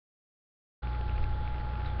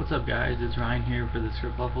What's up, guys? It's Ryan here for the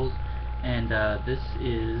Script Waffles, and this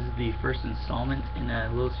is the first installment in a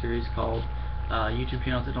little series called YouTube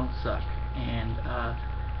Channels That Don't Suck. And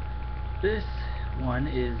this one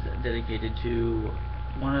is dedicated to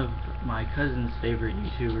one of my cousin's favorite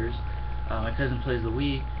YouTubers. My cousin plays the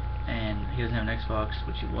Wii, and he doesn't have an Xbox,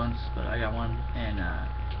 which he wants, but I got one, and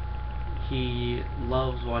he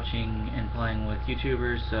loves watching and playing with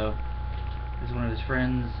YouTubers, so this is one of his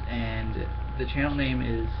friends, and the channel name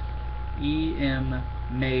is EmMaierYT,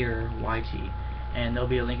 and there'll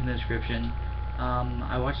be a link in the description.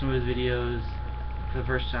 I watched some of his videos for the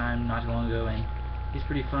first time not too long ago, and he's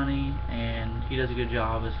pretty funny, and he does a good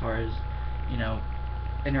job as far as, you know,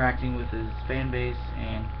 interacting with his fan base,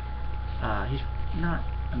 and he's not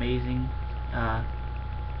amazing at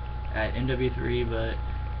MW3, but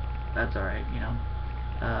that's alright, you know.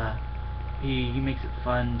 He makes it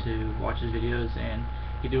fun to watch his videos, and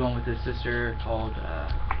he did one with his sister called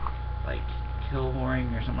like kill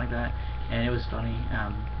whoring or something like that, and it was funny.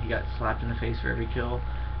 He got slapped in the face for every kill.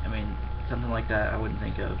 I mean, something like that I wouldn't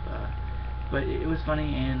think of, but it was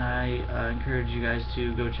funny, and I encourage you guys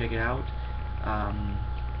to go check it out. I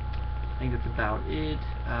think that's about it.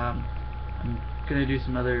 I'm gonna do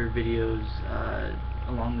some other videos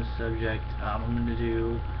along this subject. I'm gonna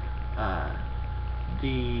do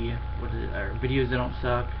videos that don't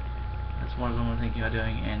suck. That's one of them I'm thinking about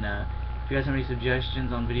doing. And if you guys have any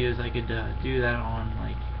suggestions on videos I could do that on,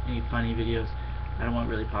 like any funny videos. I don't want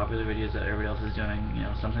really popular videos that everybody else is doing. You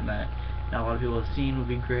know, something that not a lot of people have seen would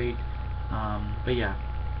be great. But yeah,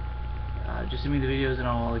 just send me the videos and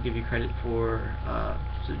I'll give you credit for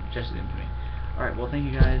suggesting them to me. Alright, well, thank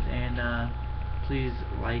you guys, and please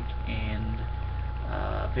like and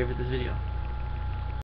favorite this video.